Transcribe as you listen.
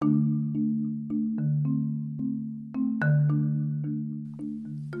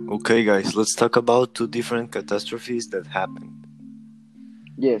Okay guys, let's talk about two different catastrophes that happened.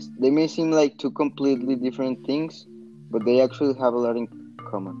 Yes, they may seem like two completely different things, but they actually have a lot in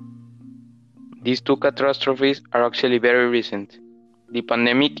common. These two catastrophes are actually very recent. The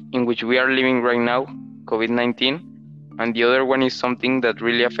pandemic in which we are living right now, Covid-19, and the other one is something that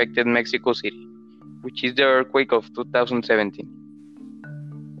really affected Mexico City, which is the earthquake of 2017.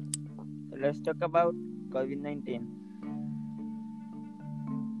 Let's talk about COVID-19.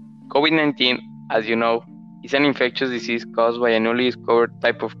 Covid-19, as you know, is an infectious disease caused by a newly discovered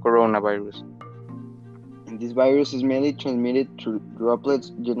type of coronavirus. And this virus is mainly transmitted through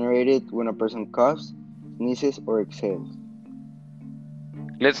droplets generated when a person coughs, sneezes, or exhales.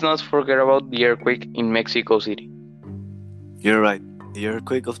 Let's not forget about the earthquake in Mexico City. You're right, the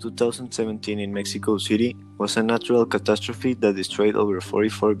earthquake of 2017 in Mexico City was a natural catastrophe that destroyed over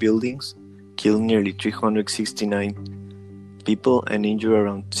 44 buildings, killed nearly 369 people, and injured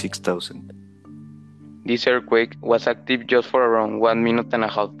around 6,000. This earthquake was active just for around 1 minute and a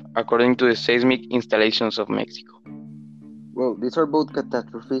half, according to the seismic installations of Mexico. Well, these are both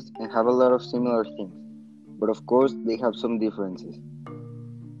catastrophes and have a lot of similar things, but of course they have some differences.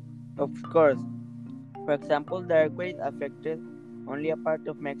 Of course, for example, the earthquake affected only a part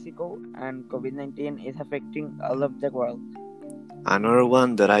of Mexico, and COVID-19 is affecting all of the world. Another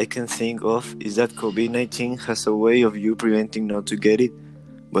one that I can think of is that COVID-19 has a way of you preventing not to get it,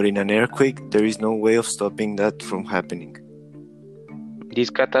 but in an earthquake there is no way of stopping that from happening.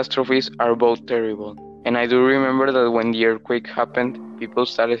 These catastrophes are both terrible, and I do remember that when the earthquake happened, people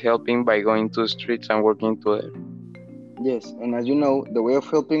started helping by going to the streets and working together. Yes, and as you know, the way of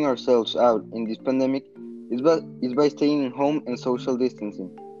helping ourselves out in this pandemic is by staying home and social distancing,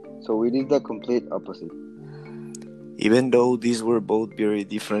 so it is the complete opposite. Even though these were both very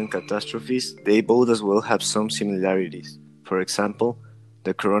different catastrophes, they both as well have some similarities. For example,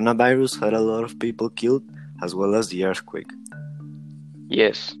 the coronavirus had a lot of people killed, as well as the earthquake.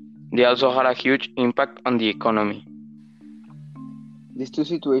 Yes, they also had a huge impact on the economy. These two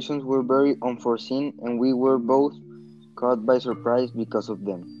situations were very unforeseen, and we were both caught by surprise because of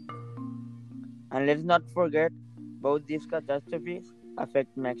them. And let's not forget, both these catastrophes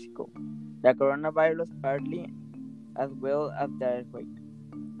affect Mexico. The coronavirus partly, as well as the earthquake.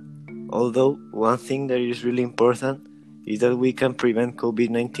 Although, one thing that is really important is that we can prevent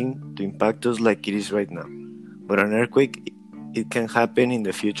COVID-19 to impact us like it is right now. But an earthquake, it can happen in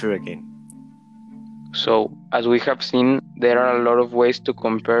the future again. So, as we have seen, there are a lot of ways to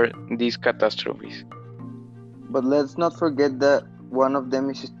compare these catastrophes. But let's not forget that one of them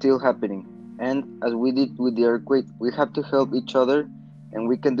is still happening, and as we did with the earthquake, we have to help each other, and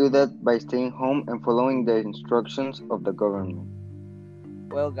we can do that by staying home and following the instructions of the government.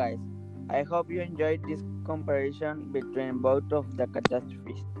 Well, guys, I hope you enjoyed this comparison between both of the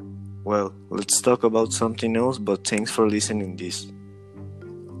catastrophes. Well, let's talk about something else, but thanks for listening this.